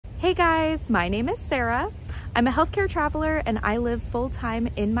Hey guys, my name is Sarah. I'm a healthcare traveler and I live full-time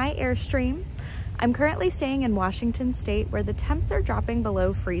in my Airstream. I'm currently staying in Washington State where the temps are dropping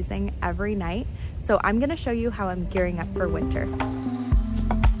below freezing every night, so I'm gonna show you how I'm gearing up for winter.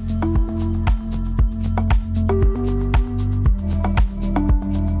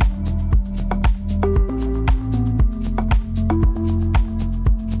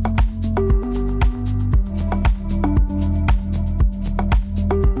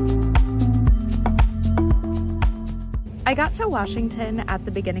 I got to Washington at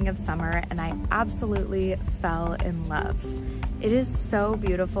the beginning of summer and I absolutely fell in love. It is so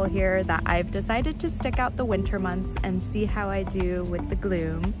beautiful here that I've decided to stick out the winter months and see how I do with the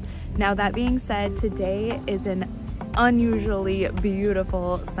gloom. Now that being said, today is an unusually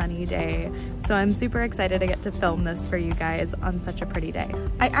beautiful sunny day, so I'm super excited to get to film this for you guys on such a pretty day.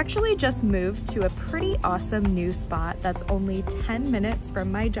 I actually just moved to a pretty awesome new spot that's only 10 minutes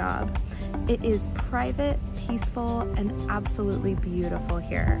from my job. It is private, peaceful, and absolutely beautiful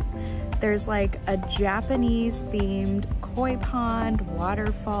here. There's like a Japanese themed koi pond,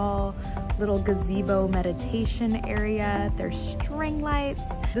 waterfall, little gazebo meditation area. There's string lights.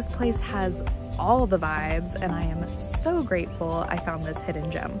 This place has all the vibes and I am so grateful I found this hidden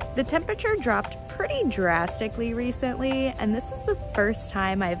gem. The temperature dropped pretty drastically recently and this is the first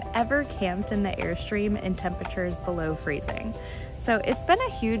time I've ever camped in the Airstream in temperatures below freezing. So it's been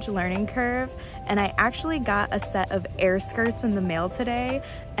a huge learning curve and I actually got a set of AirSkirts in the mail today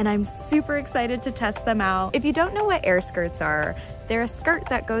and I'm super excited to test them out. If you don't know what AirSkirts are, they're a skirt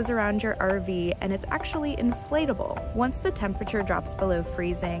that goes around your RV and it's actually inflatable. Once the temperature drops below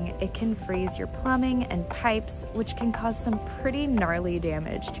freezing, it can freeze your plumbing and pipes, which can cause some pretty gnarly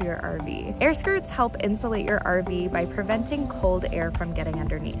damage to your RV. AirSkirts help insulate your RV by preventing cold air from getting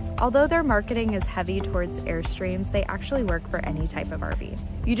underneath. Although their marketing is heavy towards Airstreams, they actually work for any type of RV.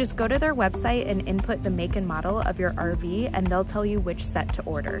 You just go to their website and input the make and model of your RV and they'll tell you which set to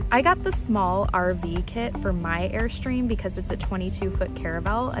order. I got the small RV kit for my Airstream because it's a 22-foot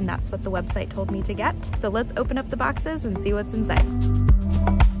caravel and that's what the website told me to get. So let's open up the boxes and see what's inside.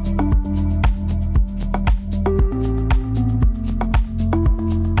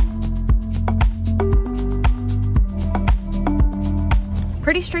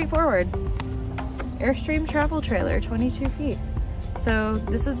 Pretty straightforward. Airstream travel trailer, 22 feet. So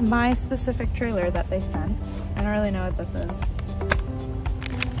this is my specific trailer that they sent. I don't really know what this is.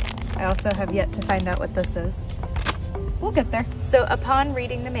 I also have yet to find out what this is. We'll get there. So upon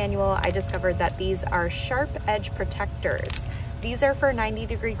reading the manual, I discovered that these are sharp edge protectors. These are for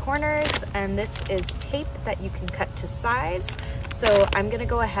 90-degree corners, and this is tape that you can cut to size. So I'm gonna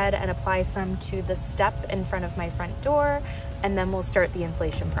go ahead and apply some to the step in front of my front door, and then we'll start the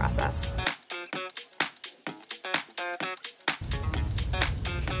inflation process.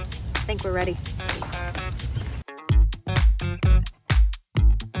 I think we're ready.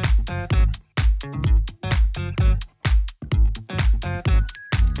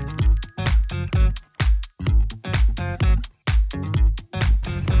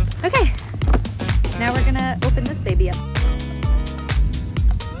 Okay, now we're gonna open this baby up.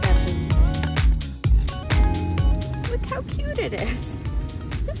 Look how cute it is.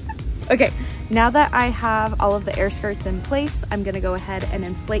 Okay, now that I have all of the AirSkirts in place, I'm gonna go ahead and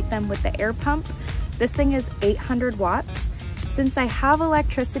inflate them with the air pump. This thing is 800 watts. Since I have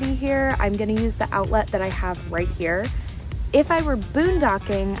electricity here, I'm gonna use the outlet that I have right here. If I were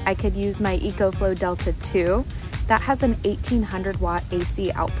boondocking, I could use my EcoFlow Delta 2. That has an 1800 watt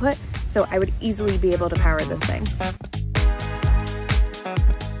AC output, so I would easily be able to power this thing.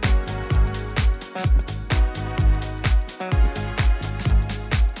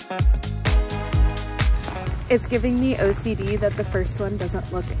 It's giving me OCD that the first one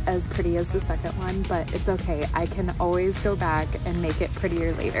doesn't look as pretty as the second one, but it's okay. I can always go back and make it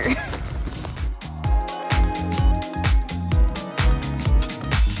prettier later.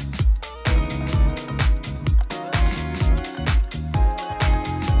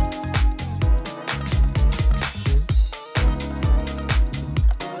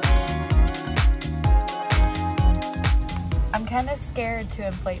 I'm kind of scared to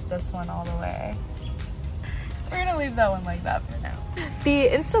inflate this one all the way. We're gonna leave that one like that for now.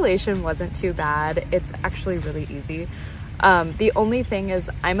 The installation wasn't too bad. It's actually really easy. The only thing is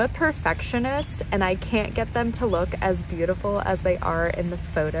I'm a perfectionist and I can't get them to look as beautiful as they are in the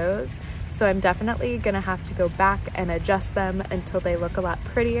photos. So I'm definitely gonna have to go back and adjust them until they look a lot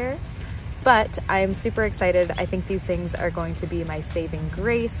prettier. But I'm super excited. I think these things are going to be my saving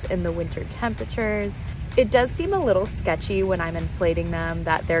grace in the winter temperatures. It does seem a little sketchy when I'm inflating them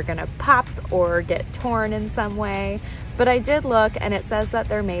that they're gonna pop or get torn in some way, but I did look and it says that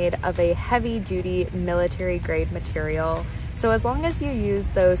they're made of a heavy-duty military grade material. So as long as you use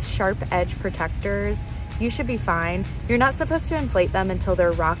those sharp edge protectors, you should be fine. You're not supposed to inflate them until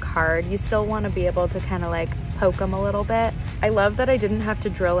they're rock hard. You still want to be able to kind of like poke them a little bit. I love that I didn't have to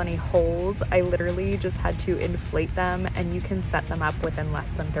drill any holes. I literally just had to inflate them and you can set them up within less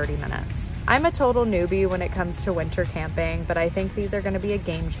than 30 minutes. I'm a total newbie when it comes to winter camping, but I think these are going to be a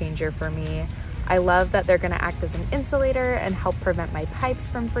game changer for me. I love that they're going to act as an insulator and help prevent my pipes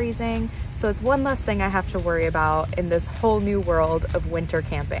from freezing, so it's one less thing I have to worry about in this whole new world of winter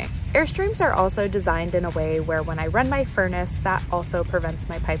camping. Airstreams are also designed in a way where when I run my furnace, that also prevents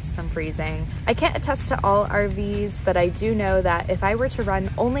my pipes from freezing. I can't attest to all RVs, but I do know that if I were to run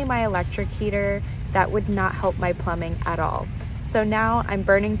only my electric heater, that would not help my plumbing at all. So now I'm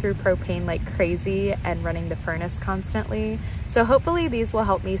burning through propane like crazy and running the furnace constantly. So hopefully these will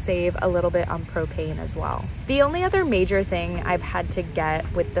help me save a little bit on propane as well. The only other major thing I've had to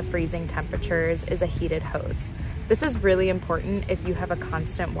get with the freezing temperatures is a heated hose. This is really important if you have a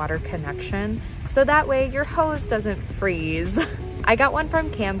constant water connection, so that way your hose doesn't freeze. I got one from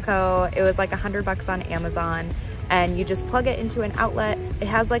Camco. It was like $100 on Amazon, and you just plug it into an outlet. It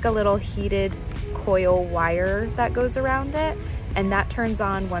has like a little heated coil wire that goes around it, and that turns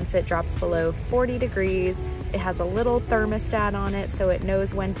on once it drops below 40 degrees. It has a little thermostat on it so it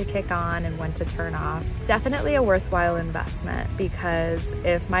knows when to kick on and when to turn off. Definitely a worthwhile investment, because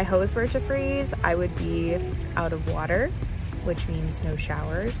if my hose were to freeze, I would be out of water, which means no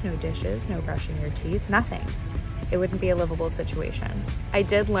showers, no dishes, no brushing your teeth, nothing. It wouldn't be a livable situation. I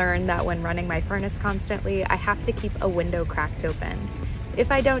did learn that when running my furnace constantly, I have to keep a window cracked open.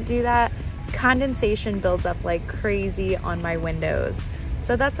 If I don't do that, condensation builds up like crazy on my windows.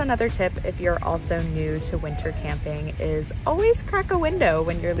 So that's another tip if you're also new to winter camping, is always crack a window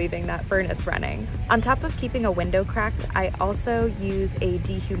when you're leaving that furnace running. On top of keeping a window cracked, I also use a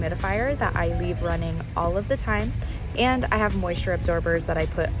dehumidifier that I leave running all of the time, and I have moisture absorbers that I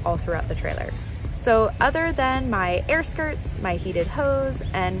put all throughout the trailer. So other than my AirSkirts, my heated hose,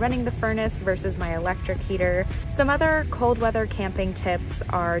 and running the furnace versus my electric heater, some other cold weather camping tips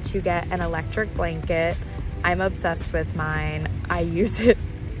are to get an electric blanket. I'm obsessed with mine. I use it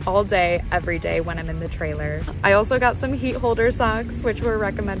all day, every day when I'm in the trailer. I also got some heat holder socks, which were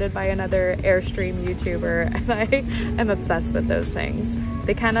recommended by another Airstream YouTuber, and I am obsessed with those things.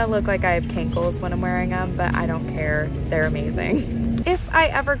 They kind of look like I have cankles when I'm wearing them, but I don't care. They're amazing. If I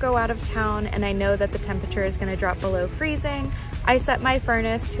ever go out of town and I know that the temperature is going to drop below freezing, I set my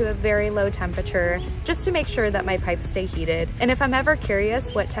furnace to a very low temperature just to make sure that my pipes stay heated. And if I'm ever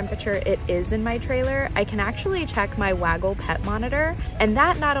curious what temperature it is in my trailer, I can actually check my Waggle pet monitor, and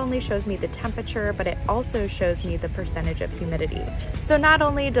that not only shows me the temperature, but it also shows me the percentage of humidity. So not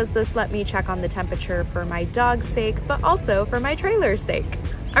only does this let me check on the temperature for my dog's sake, but also for my trailer's sake.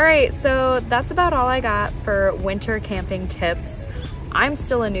 All right, so that's about all I got for winter camping tips. I'm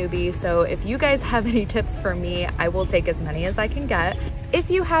still a newbie, so if you guys have any tips for me, I will take as many as I can get. If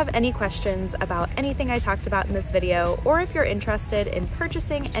you have any questions about anything I talked about in this video, or if you're interested in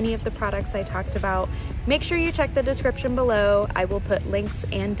purchasing any of the products I talked about, make sure you check the description below. I will put links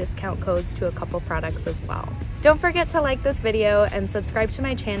and discount codes to a couple products as well. Don't forget to like this video and subscribe to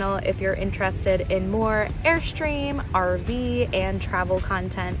my channel if you're interested in more Airstream, RV, and travel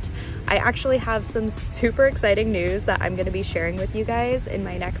content. I actually have some super exciting news that I'm going to be sharing with you guys in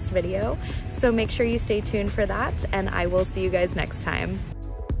my next video, so make sure you stay tuned for that, and I will see you guys next time.